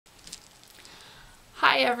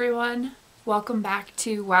Hi everyone, welcome back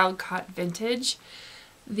to Wild Caught Vintage,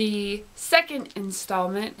 the second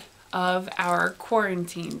installment of our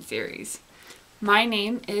quarantine series. My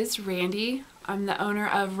name is Randy. I'm the owner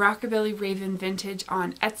of Rockabilly Raven Vintage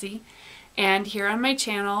on Etsy, and here on my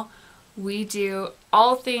channel we do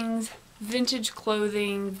all things vintage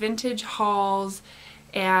clothing, vintage hauls,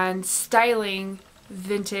 and styling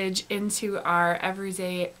vintage into our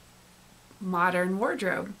everyday modern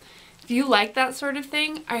wardrobe. If you like that sort of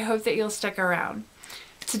thing, I hope that you'll stick around.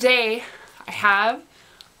 Today, I have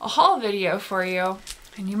a haul video for you,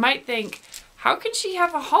 and you might think, how could she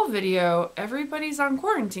have a haul video? Everybody's on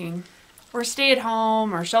quarantine, or stay at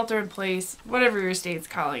home, or shelter in place, whatever your state's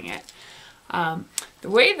calling it. The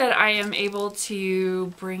way that I am able to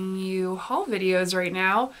bring you haul videos right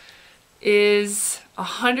now is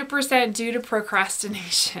 100% due to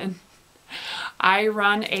procrastination. I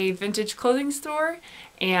run a vintage clothing store,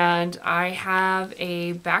 and I have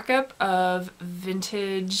a backup of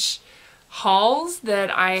vintage hauls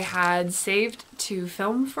that I had saved to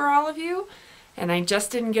film for all of you, and I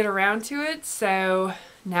just didn't get around to it. So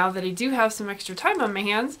now that I do have some extra time on my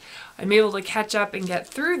hands, I'm able to catch up and get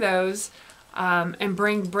through those and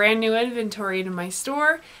bring brand new inventory to my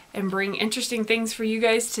store and bring interesting things for you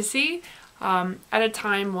guys to see at a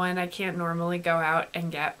time when I can't normally go out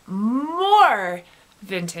and get more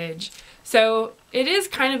vintage. So it is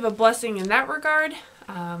kind of a blessing in that regard,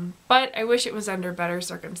 but I wish it was under better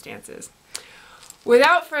circumstances.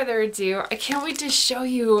 Without further ado, I can't wait to show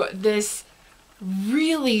you this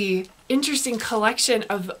really interesting collection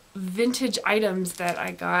of vintage items that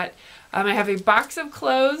I got. I have a box of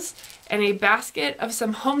clothes and a basket of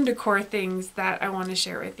some home decor things that I want to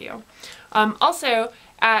share with you. Also,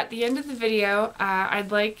 at the end of the video,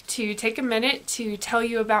 I'd like to take a minute to tell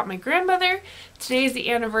you about my grandmother. Today is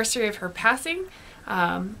the anniversary of her passing,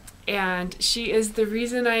 and she is the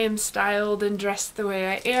reason I am styled and dressed the way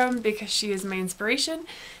I am, because she is my inspiration.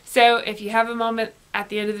 So if you have a moment at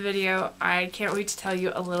the end of the video, I can't wait to tell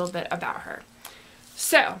you a little bit about her.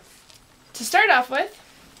 So, to start off with,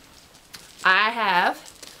 I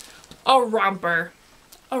have a romper.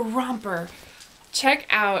 A romper. Check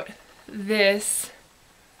out this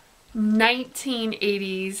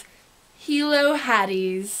 1980s Hilo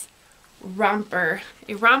Hattie's romper.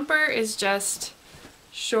 A romper is just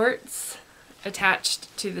shorts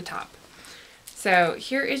attached to the top. So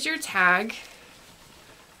here is your tag.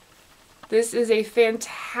 This is a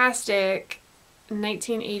fantastic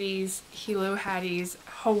 1980s Hilo Hattie's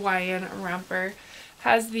Hawaiian romper.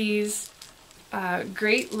 Has these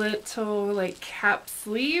great little like cap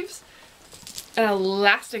sleeves, an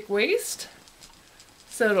elastic waist,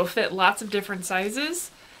 so it'll fit lots of different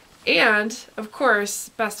sizes, and of course,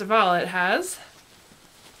 best of all, it has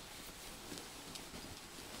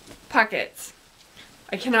pockets.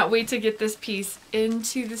 I cannot wait to get this piece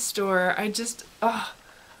into the store. Oh,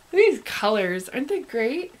 these colors, aren't they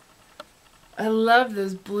great? I love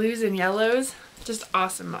those blues and yellows. Just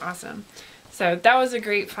awesome, awesome. So that was a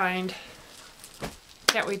great find.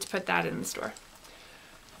 Can't wait to put that in the store.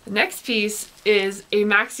 The next piece is a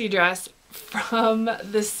maxi dress from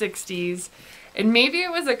the 60s, and maybe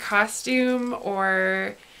it was a costume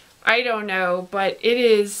or I don't know, but it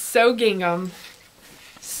is so gingham,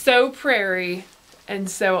 so prairie, and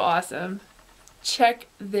so awesome. Check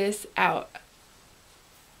this out.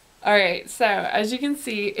 Alright, so as you can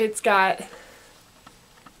see, it's got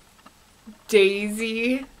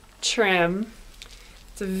daisy trim.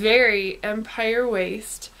 It's a very empire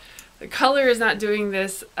waist. The color is not doing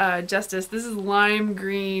this justice. This is lime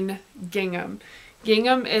green gingham.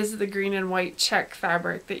 Gingham is the green and white check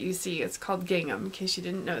fabric that you see. It's called gingham, in case you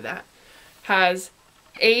didn't know that. Has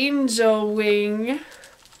angel wing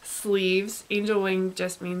sleeves. Angel wing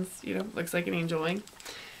just means, you know, looks like an angel wing.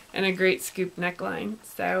 And a great scoop neckline.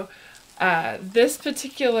 So this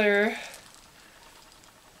particular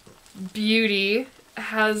beauty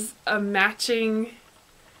has a matching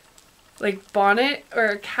like bonnet or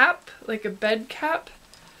a cap, like a bed cap.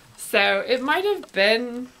 So it might have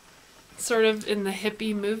been sort of in the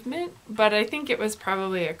hippie movement, but I think it was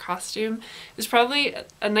probably a costume. It was probably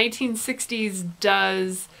a 1960s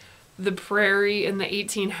does the prairie in the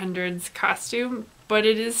 1800s costume, but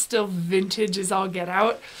it is still vintage as all get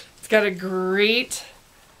out. It's got a great,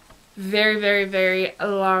 very, very, very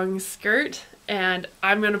long skirt, and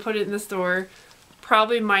I'm gonna put it in the store,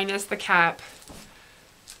 probably minus the cap.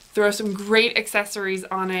 Throw some great accessories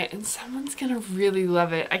on it, and someone's gonna really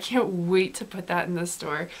love it. I can't wait to put that in the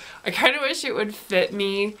store. I kind of wish it would fit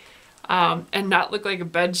me and not look like a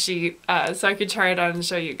bed sheet, so I could try it on and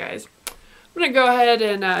show you guys. I'm gonna go ahead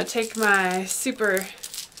and take my super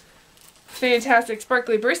fantastic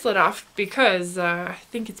sparkly bracelet off because I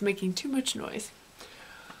think it's making too much noise.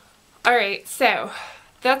 Alright, so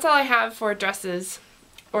that's all I have for dresses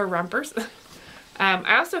or rompers.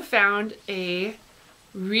 I also found a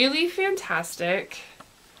really fantastic,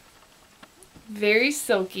 very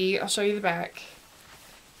silky, I'll show you the back,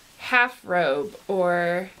 half robe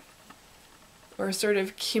or sort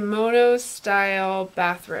of kimono style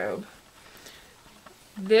bathrobe.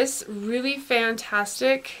 This really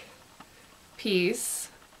fantastic piece,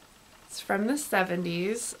 it's from the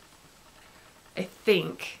 70s. I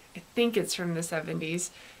think it's from the 70s.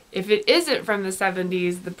 If it isn't from the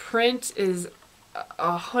 70s, the print is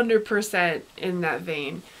 100% in that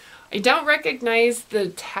vein. I don't recognize the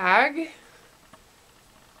tag,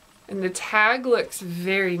 and the tag looks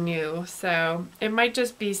very new, so it might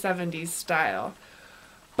just be 70s style.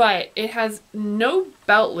 But it has no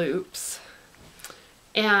belt loops,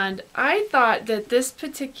 and I thought that this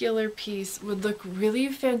particular piece would look really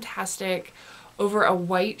fantastic over a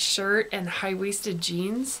white shirt and high-waisted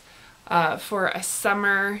jeans for a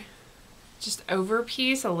summer just over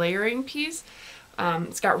piece, a layering piece.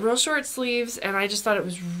 It's got real short sleeves, and I just thought it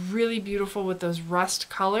was really beautiful with those rust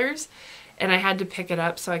colors, and I had to pick it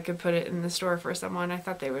up so I could put it in the store for someone. I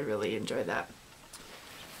thought they would really enjoy that.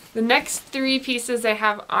 The next three pieces I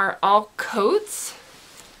have are all coats.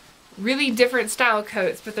 Really different style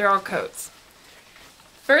coats, but they're all coats.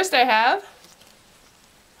 First I have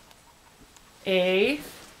I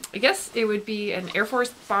guess it would be an Air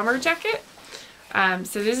Force bomber jacket.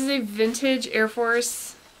 So this is a vintage Air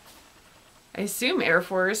Force, I assume Air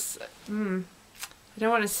Force, I don't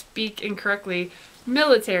want to speak incorrectly,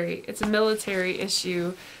 military. It's a military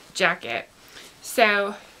issue jacket.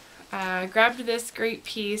 So grabbed this great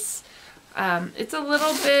piece. It's a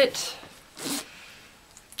little bit,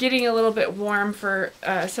 getting a little bit warm for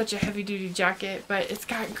such a heavy duty jacket, but it's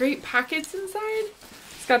got great pockets inside.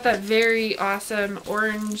 It's got that very awesome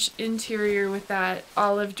orange interior with that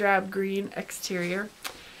olive drab green exterior.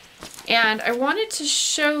 And I wanted to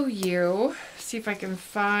show you, see if I can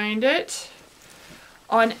find it,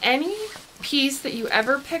 on any piece that you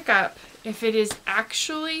ever pick up, if it is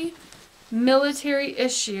actually military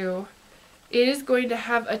issue, it is going to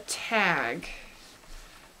have a tag.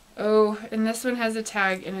 Oh, and this one has a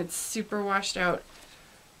tag and it's super washed out.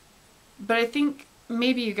 But I think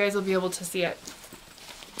maybe you guys will be able to see it.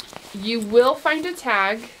 You will find a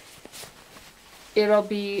tag. It'll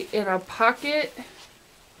be in a pocket.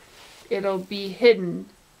 It'll be hidden.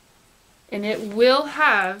 And it will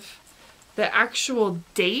have the actual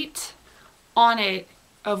date on it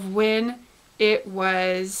of when it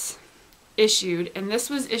was issued. And this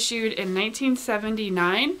was issued in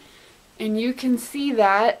 1979. And you can see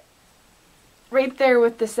that right there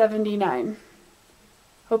with the 79.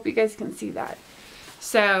 Hope you guys can see that.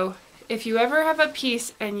 So if you ever have a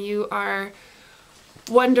piece and you are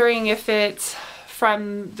wondering if it's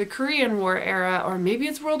from the Korean War era, or maybe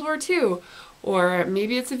it's World War II, or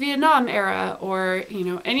maybe it's a Vietnam era, or you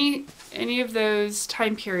know, any of those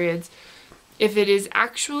time periods, if it is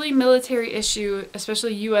actually military issue,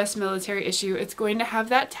 especially US military issue, it's going to have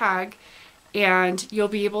that tag, and you'll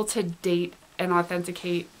be able to date and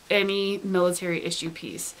authenticate any military issue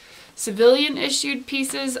piece. Civilian issued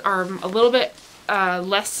pieces are a little bit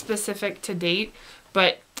less specific to date,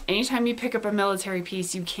 but anytime you pick up a military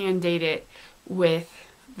piece, you can date it with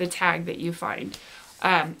the tag that you find.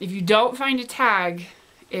 If you don't find a tag,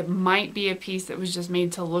 it might be a piece that was just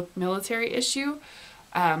made to look military issue.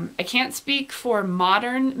 I can't speak for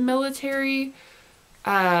modern military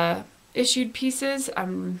issued pieces. I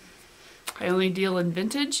only deal in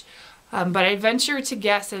vintage, but I venture to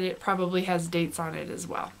guess that it probably has dates on it as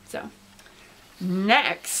well. So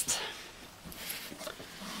next,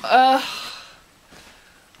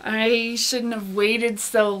 I shouldn't have waited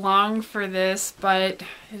so long for this, but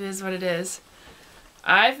it is what it is.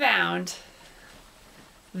 I found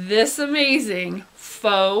this amazing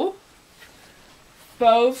faux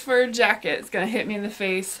fur jacket. It's gonna hit me in the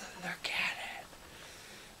face. Look at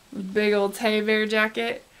it. Big old teddy bear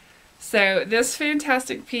jacket. So this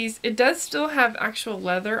fantastic piece, it does still have actual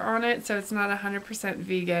leather on it, so it's not 100%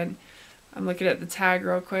 vegan. I'm looking at the tag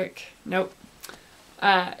real quick. Nope.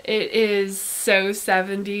 It is so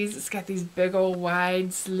 70s. It's got these big old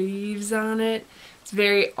wide sleeves on it. It's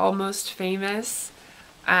very Almost Famous.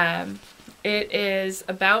 It is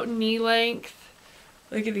about knee length.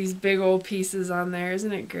 Look at these big old pieces on there.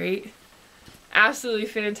 Isn't it great? Absolutely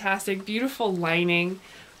fantastic. Beautiful lining.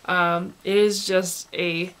 It is just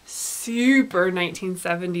a super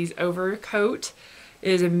 1970s overcoat.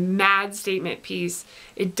 It is a mad statement piece.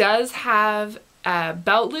 It does have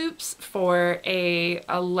belt loops for a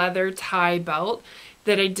leather tie belt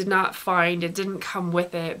that I did not find. It didn't come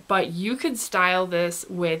with it, but you could style this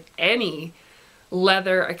with any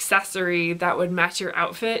leather accessory that would match your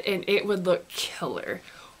outfit and it would look killer.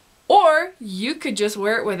 Or you could just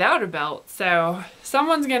wear it without a belt. So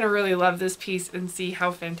someone's gonna really love this piece and see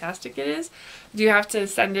how fantastic it is. You do have to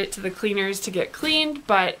send it to the cleaners to get cleaned,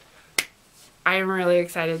 but I'm really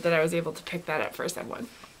excited that I was able to pick that up for someone.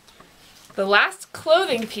 The last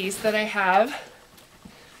clothing piece that I have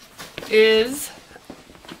is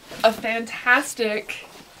a fantastic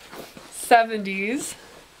 70s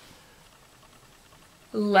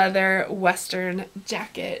leather western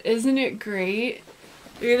jacket. Isn't it great?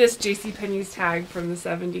 Look at this JCPenney's tag from the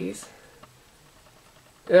 70s.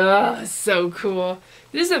 Ugh, so cool.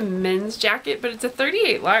 This is a men's jacket, but it's a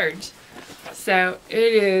 38 large. So it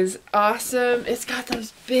is awesome. It's got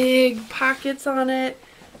those big pockets on it.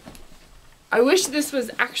 I wish this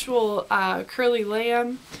was actual curly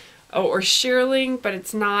lamb or shearling, but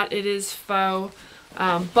it's not. It is faux.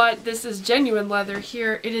 But this is genuine leather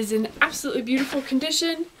here. It is in absolutely beautiful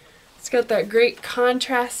condition. It's got that great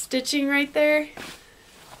contrast stitching right there.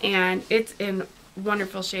 And it's in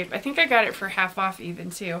wonderful shape. I think I got it for half off even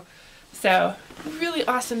too. So really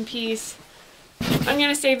awesome piece. I'm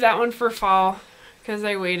gonna save that one for fall because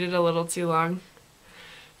I waited a little too long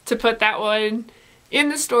to put that one in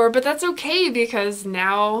the store, but that's okay because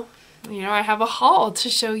now, you know, I have a haul to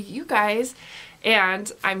show you guys,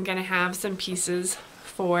 and I'm gonna have some pieces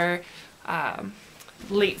for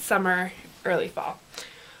late summer, early fall.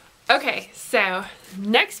 Okay, so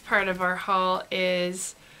next part of our haul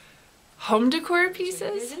is home decor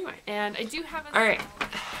pieces, and I do have a... All right,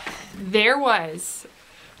 there was,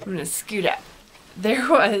 I'm gonna scoot up. There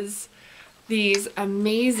was these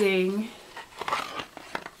amazing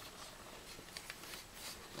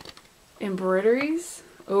embroideries.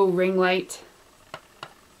 Oh, ring light.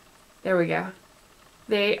 There we go.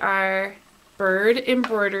 They are bird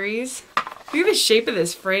embroideries. Look at the shape of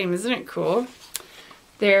this frame, isn't it cool?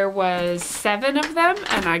 There was 7 of them,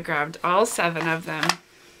 and I grabbed all 7 of them.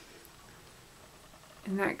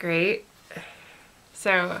 Isn't that great?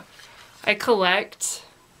 So I collect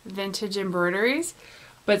vintage embroideries,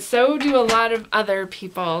 but so do a lot of other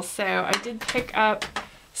people. So I did pick up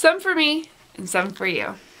some for me and some for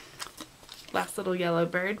you. Last little yellow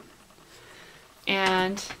bird.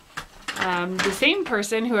 And the same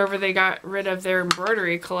person, whoever they got rid of their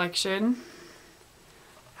embroidery collection,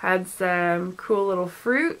 had some cool little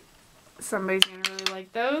fruit. Somebody's gonna really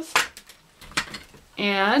like those.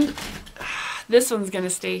 And this one's gonna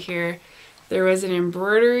stay here. There was an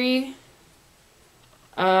embroidery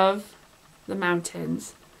of the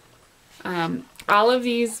mountains. All of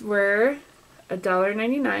these were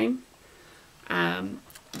 $1.99.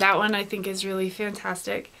 That one I think is really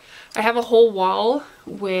fantastic. I have a whole wall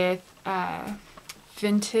with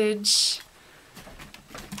vintage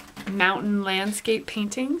mountain landscape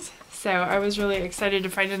paintings, so I was really excited to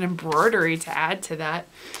find an embroidery to add to that.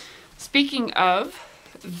 Speaking of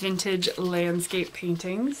vintage landscape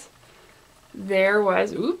paintings,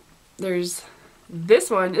 there's this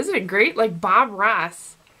one. Isn't it great? Like Bob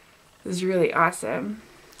Ross. This is really awesome.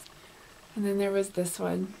 And then there was this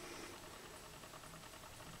one.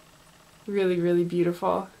 Really, really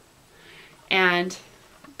beautiful. And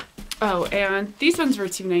oh, and these ones were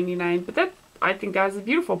 $2.99, but that, I think that was a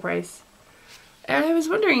beautiful price. And I was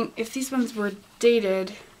wondering if these ones were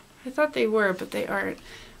dated. I thought they were, but they aren't.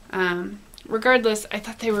 Regardless, I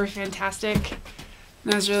thought they were fantastic,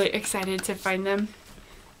 and I was really excited to find them.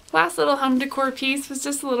 Last little home decor piece was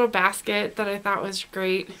just a little basket that I thought was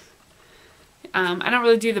great. I don't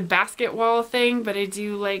really do the basket wall thing, but I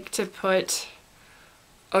do like to put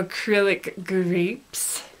acrylic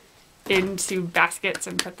grapes into baskets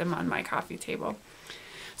and put them on my coffee table.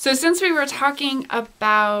 So since we were talking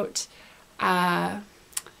about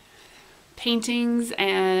paintings,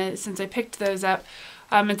 and since I picked those up,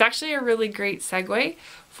 it's actually a really great segue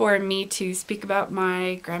for me to speak about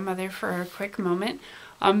my grandmother for a quick moment.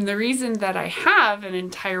 The reason that I have an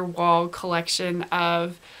entire wall collection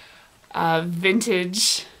of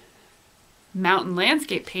vintage mountain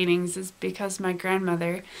landscape paintings is because my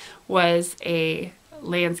grandmother was a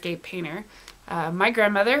landscape painter. My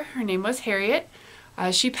grandmother, her name was Harriet.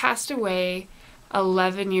 She passed away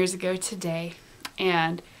 11 years ago today,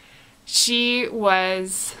 and she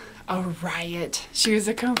was a riot. She was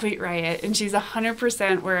a complete riot, and she's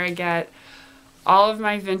 100% where I get all of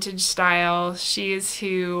my vintage style. She is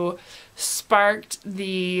who sparked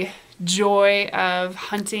the joy of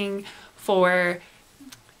hunting for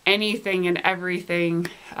anything and everything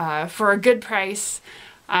for a good price.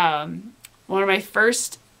 One of my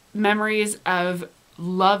first memories of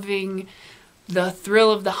loving the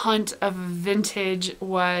thrill of the hunt of vintage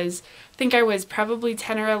was, I think I was probably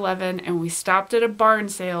 10 or 11, and we stopped at a barn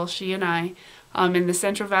sale, she and I, in the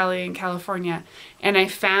Central Valley in California, and I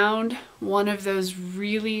found one of those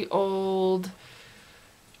really old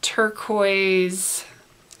turquoise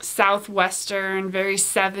southwestern, very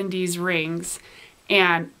 70s rings,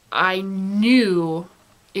 and I knew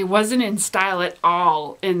it wasn't in style at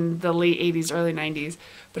all in the late 80s, early 90s,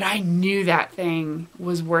 but I knew that thing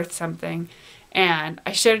was worth something. And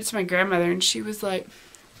I showed it to my grandmother, and she was like,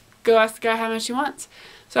 go ask the guy how much he wants.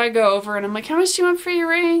 So I go over and I'm like, how much do you want for your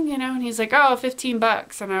ring? You know, and he's like, oh,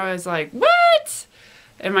 $15. And I was like, what?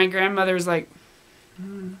 And my grandmother's like,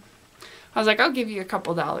 I was like, I'll give you a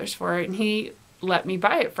couple dollars for it. And he let me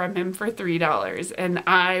buy it from him for $3. And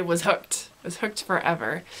I was hooked. I was hooked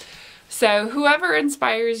forever. So whoever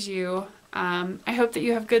inspires you, I hope that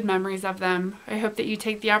you have good memories of them. I hope that you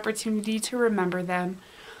take the opportunity to remember them.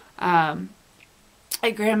 My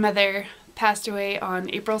grandmother passed away on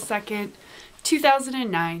April 2nd,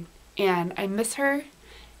 2009, and I miss her,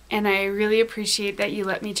 and I really appreciate that you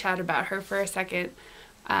let me chat about her for a second.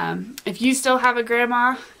 If you still have a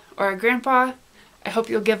grandma or a grandpa, I hope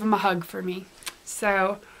you'll give them a hug for me.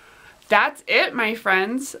 So that's it, my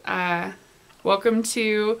friends. Welcome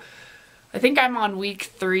to, I think I'm on week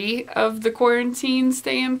 3 of the quarantine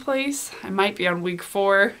stay in place. I might be on week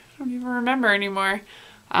 4. I don't even remember anymore.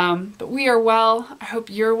 But we are well. I hope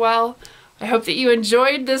you're well. I hope that you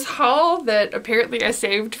enjoyed this haul that apparently I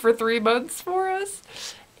saved for 3 months for us.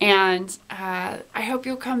 And I hope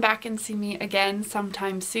you'll come back and see me again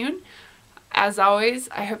sometime soon. As always,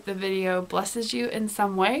 I hope the video blesses you in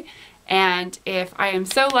some way. And if I am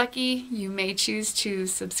so lucky, you may choose to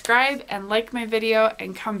subscribe and like my video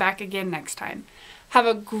and come back again next time. Have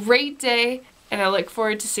a great day, and I look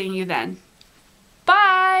forward to seeing you then.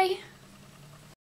 Bye!